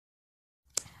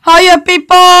Hiya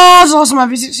people,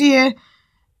 Awesome6 here,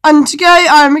 and today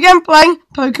I am again playing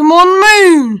Pokemon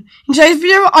Moon. In today's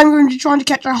video I'm going to try to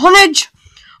catch a Honedge.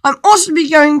 I'm also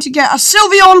going to get a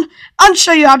Sylveon and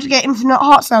show you how to get infinite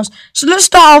heart cells. So let's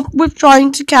start off with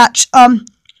trying to catch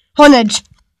Honedge.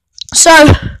 So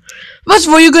first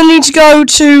of all you're going to need to go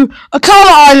to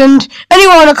Alola Island,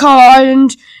 anywhere on Alola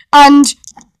Island, and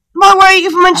by the way,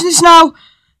 if I mention this now,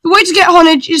 the way to get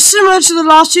Honedge is similar to the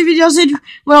last two videos I did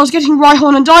when I was getting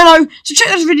Rhyhorn and Dino, so check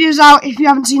those videos out if you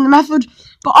haven't seen the method.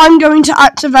 But I'm going to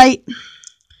activate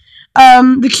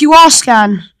the QR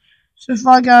scan. So if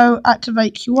I go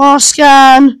activate QR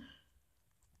scan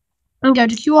and go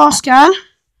to QR scan,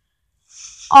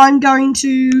 I'm going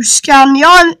to scan the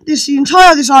island, the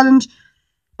entire of this island,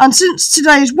 and since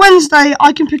today is Wednesday,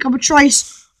 I can pick up a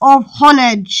trace of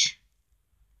Honedge.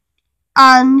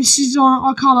 And this is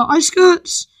on Alola Ice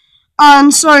Skirts.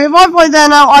 And so if I play there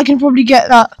now, I can probably get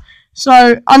that.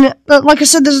 So, but like I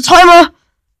said, there's a timer.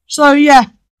 So yeah.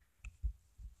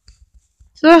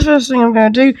 So the first thing I'm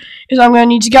going to do is I'm going to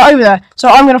need to get over there. So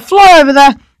I'm going to fly over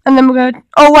there, and then we're going to...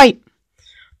 Oh wait,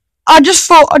 I just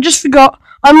forgot.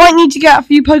 I might need to get a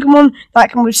few Pokemon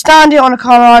that can withstand it on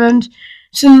Alola Island.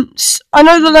 Since I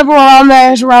know the level around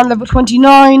there is around level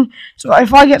 29. So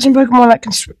if I get some Pokemon that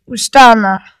can withstand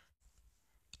that.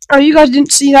 Oh, you guys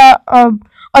didn't see that?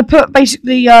 I put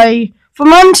basically a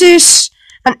Fomantis,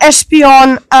 an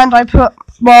Espeon, and I put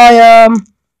my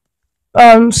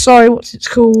sorry, what's it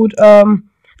called?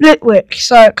 Litwick.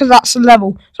 So, because that's the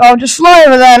level. So I'll just fly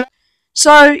over there.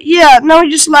 So yeah, now we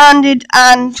just landed,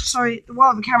 and sorry,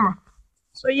 the camera.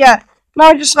 So yeah, now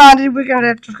I just landed. We're gonna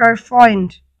have to go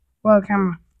find the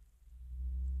camera.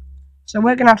 So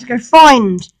we're gonna have to go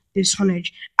find this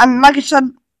Honedge, and like I said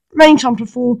many times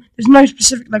before, there's no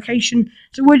specific location,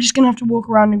 so we're just going to have to walk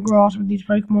around in grass with these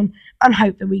Pokemon and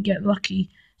hope that we get lucky.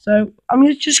 So I'm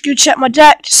just going to check my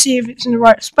deck to see if it's in the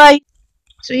right space.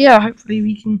 So yeah,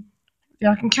 hopefully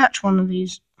I can catch one of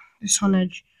this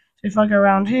Honedge. So if I go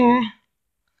around here,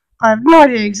 I have no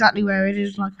idea exactly where it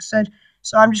is, like I said,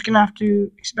 so I'm just going to have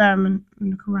to experiment and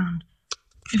look around.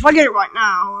 If I get it right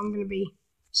now, I'm going to be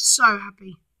so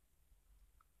happy.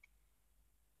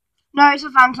 No, it's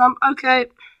a Phantom. Okay.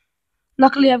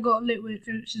 Luckily, I've got a Litwick,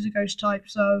 which is a ghost type,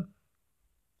 so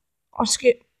I'll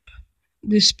skip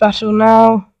this battle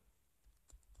now.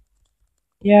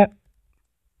 Yep,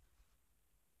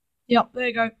 there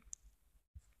you go.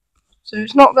 So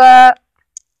it's not there.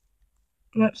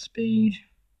 Let's speed.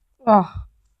 Oh,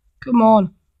 come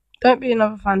on. Don't be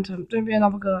another Phantom. Don't be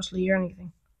another Ghastly or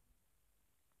anything.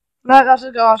 No, that's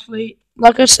a Ghastly.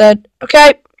 Like I said.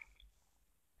 Okay.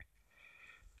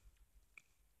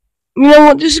 You know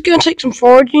what, this is going to take some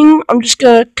foraging. I'm just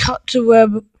going to cut to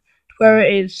where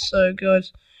it is. So,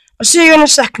 guys, I'll see you in a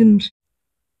second.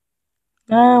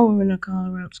 Now we're in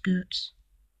Alola outskirts.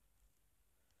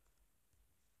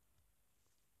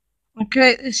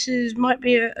 Okay, might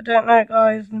be, I don't know,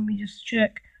 guys. Let me just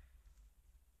check.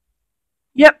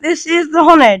 Yep, this is the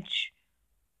Honedge.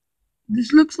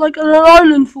 This looks like an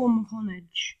island form of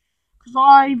Honedge. Because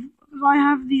I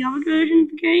have the other version of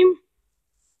the game.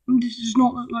 And this does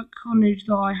not look like Honedge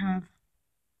that I have.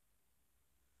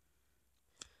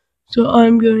 So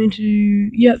I'm going to,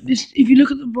 yeah, this, if you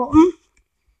look at the bottom,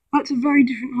 that's a very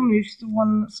different Honedge to the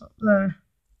one that's up there.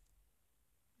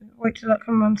 Wait till that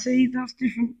comes on, see, that's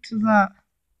different to that.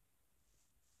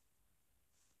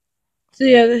 So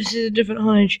yeah, this is a different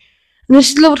Honedge. And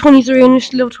this is level 23 and this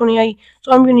is level 28.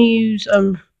 So I'm going to use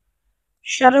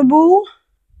Shadow Ball.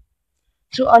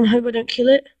 So I hope I don't kill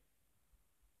it.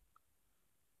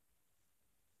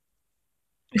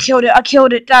 I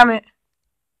killed it, damn it.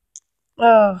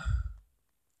 Oh.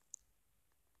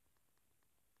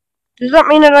 Does that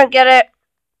mean I don't get it?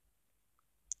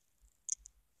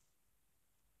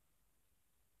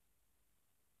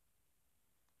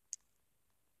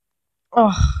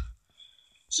 Oh.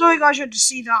 Sorry guys, you had to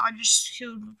see that. I just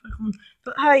killed my Pokemon.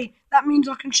 But hey, that means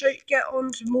I can get on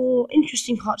to more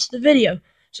interesting parts of the video.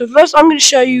 So first I'm going to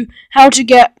show you how to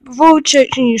get, before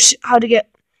teaching you how to get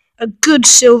a good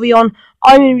Sylveon,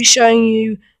 I'm going to be showing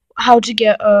you how to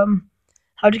get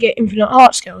infinite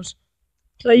heart scales.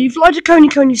 So you fly to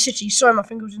Coney City. Sorry, my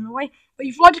finger was in the way. But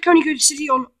you fly to Coney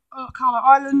City on Alola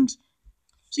Island.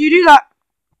 So you do that,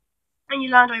 and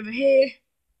you land over here.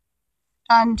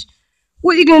 And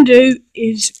what you're going to do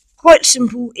is quite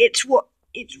simple. It's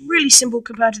really simple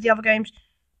compared to the other games.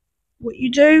 What you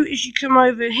do is you come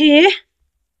over here.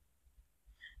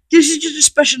 This is just a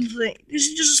special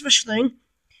thing.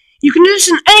 You can do this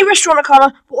in any restaurant in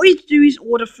Alola, but all you have to do is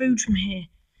order food from here.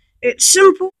 It's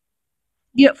simple.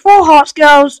 You get 4 heart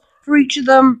scales for each of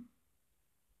them.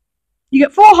 You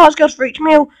get 4 heart scales for each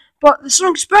meal, but there's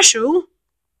something special.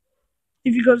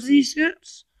 If you got these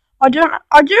sets, I don't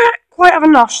quite have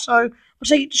enough, so I'll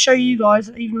take it to show you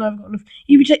guys. Even though I've got enough,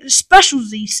 if you take the special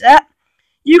Z set,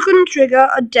 you can trigger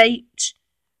a date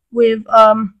with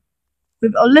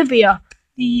Olivia,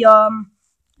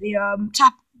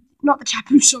 not the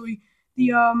tapu, sorry,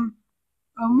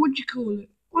 what do you call it?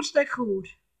 What's they called?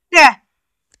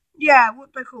 Yeah,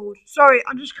 what they're called. Sorry,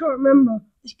 I just can't remember.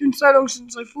 It's been so long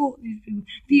since I fought these people.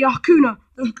 The Hakunas.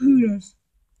 The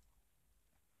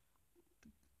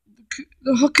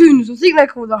Hakunas. I think they're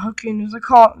called the Hakunas. I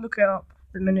can't look it up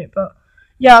at the minute, but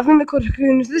yeah, I think they're called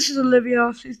Hakunas. This is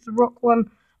Olivia. She's the rock one,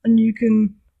 and you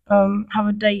can have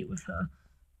a date with her.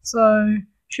 So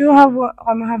she'll have what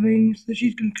I'm having. So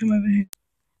she's gonna come over here,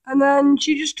 and then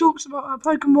she just talks about her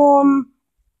Pokemon.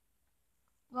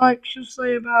 Like she'll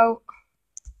say about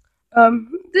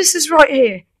this is right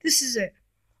here. This is it.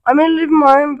 I may live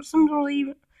my own, but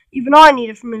sometimes even I need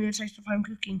a familiar taste of home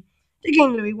cooking. Dig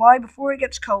in, Louis, why? Before it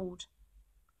gets cold.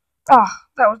 Ah,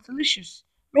 that was delicious.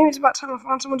 Maybe it's about time I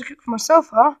find someone to cook for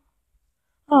myself, huh?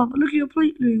 Oh, but look at your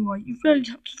plate, Louis White. You've barely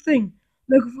touched a thing.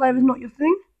 Local flavour's not your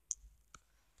thing?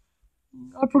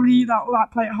 I'd probably eat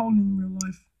that plate whole in real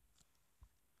life.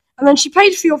 And then she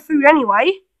pays for your food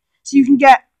anyway, so you can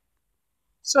get...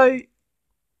 So...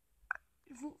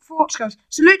 For art scales.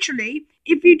 So literally,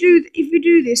 if you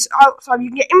do this outside, you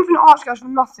can get infinite art scales for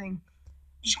nothing.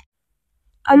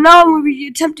 And now I'm going to be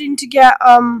attempting to get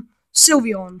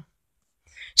Sylveon.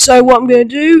 So what I'm going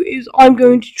to do is I'm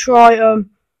going to try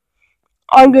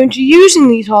I'm going to using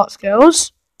these heart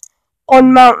scales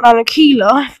on Mount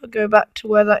Lanakila. If I go back to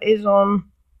where that is on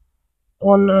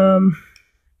Alola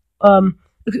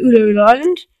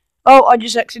Island. Oh, I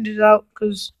just exited out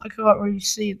because I can't really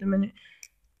see at the minute.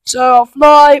 So I'll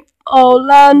fly. I'll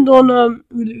land on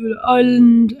Alola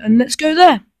Island, and let's go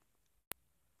there.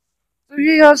 So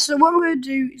yeah, guys. So what I'm going to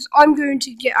do is I'm going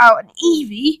to get out an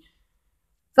Eevee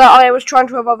that I was trying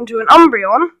to evolve into an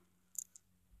Umbreon.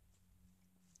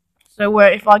 So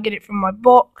where if I get it from my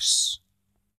box.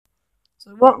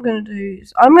 So what I'm going to do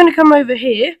is I'm going to come over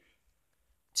here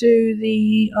to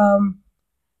the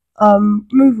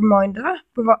move reminder,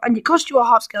 and it costs you a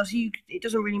heart scale, so it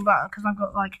doesn't really matter because I've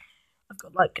got like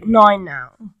 9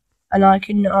 now, and I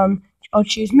can I'll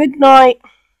choose midnight.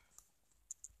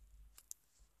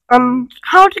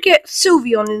 How to get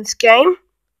Sylveon in this game?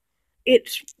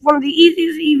 It's one of the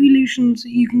easiest evolutions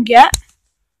that you can get,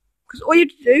 because all you have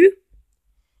to do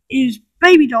is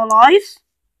baby doll eyes.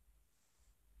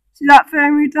 See that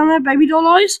fairy move down there, baby doll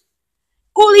eyes?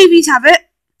 All Eevees have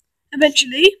it,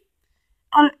 eventually.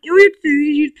 And all you have to do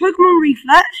is use Pokemon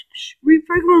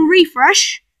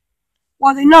Refresh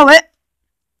while they know it,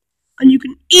 and you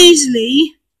can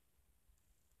easily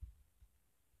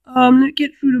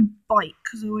get through the bite,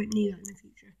 because I won't need that in the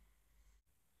future.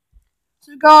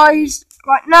 So guys,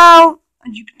 right now,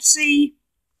 as you can see,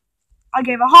 I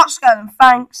gave a heart scale and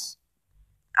thanks,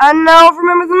 and now I've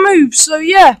remembered the moves. So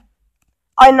yeah,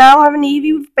 I now have an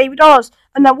Eevee with baby dolls,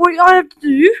 and now what I have to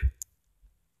do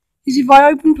is if I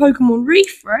open Pokemon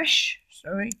Refresh,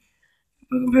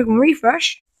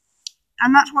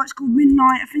 and that's why it's called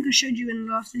Midnight. I think I showed you in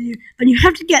the last video. And you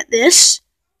have to get this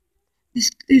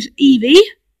Eevee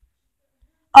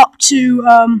up to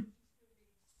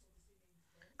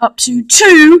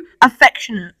 2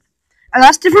 affectionate, and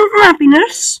that's different from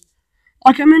happiness.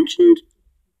 Like I mentioned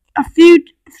a few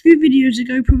videos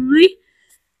ago, probably.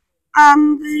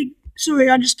 Sorry,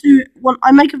 I just do it.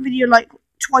 I make a video like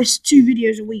 2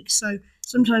 videos a week, so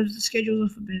sometimes the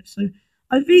schedule's off a bit. So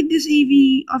I feed this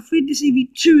Eevee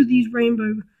 2 of these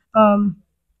rainbow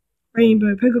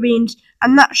Poké Beans,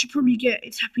 and that should probably get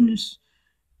its happiness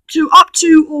to up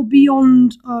to or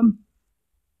beyond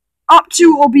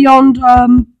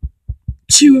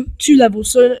 2 levels.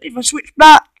 So if I switch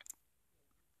back,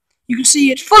 you can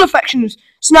see it's full affectionate.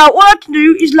 So now all I have to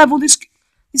do is level this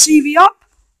Eevee up,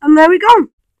 and there we go.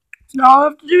 So now all I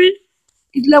have to do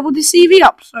is level this Eevee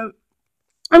up. So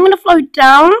I'm gonna float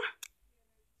down.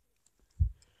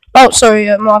 Oh, sorry,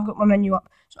 I've got my menu up.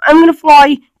 So I'm gonna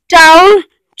fly down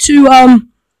to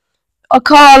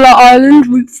Alola Island,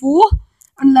 Route 4,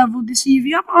 and level this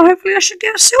Eevee up. And hopefully I should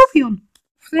get a Sylveon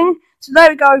thing. So there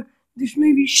we go. This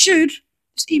Eevee should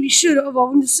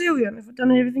evolve into Sylveon if I've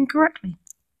done everything correctly.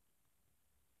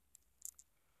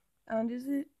 And is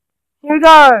it? Here we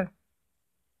go.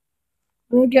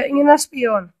 We're getting an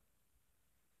Espeon.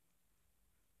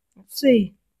 Let's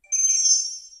see.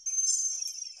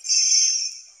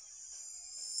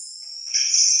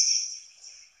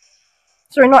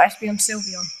 Sorry, not Espeon,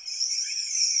 Sylveon.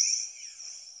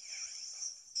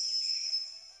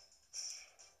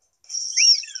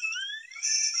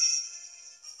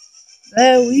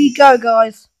 There we go,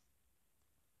 guys.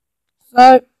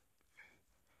 So,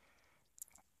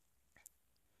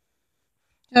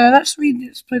 let's read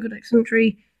this Pokedex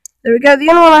entry. There we go. The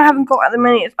only one I haven't got at the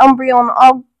minute is Umbreon.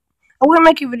 I will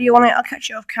make a video on it. I'll catch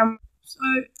it off camera. So,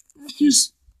 let's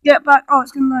just get back. Oh,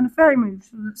 it's going to learn a fairy move.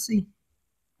 So, let's see.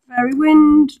 Fairy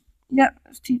Wind. Yep,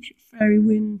 let's teach it Fairy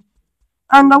Wind.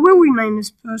 And I will rename this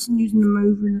person using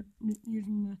the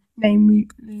name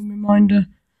reminder.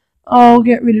 I'll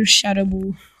get rid of Shadow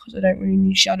Ball because I don't really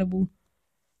need Shadow Ball.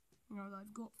 Now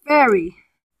I've got Fairy.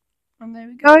 And there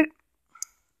we go.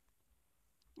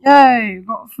 Yay,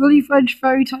 got a fully fledged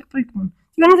fairy type Pokemon.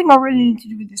 The only thing I really need to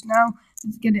do with this now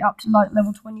is get it up to like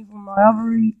level 20 for my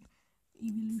other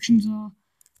evolutions are.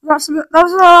 That's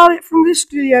about it from this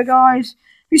video, guys.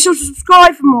 Be sure to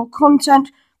subscribe for more content.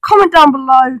 Comment down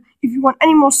below if you want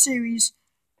any more series,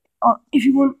 if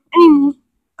you want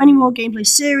any more gameplay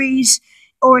series,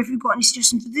 or if you've got any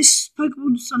suggestions for this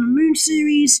Pokemon Sun and Moon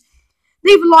series.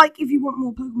 Leave a like if you want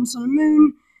more Pokemon Sun and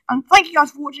Moon. And thank you guys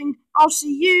for watching. I'll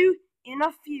see you in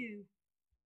a few.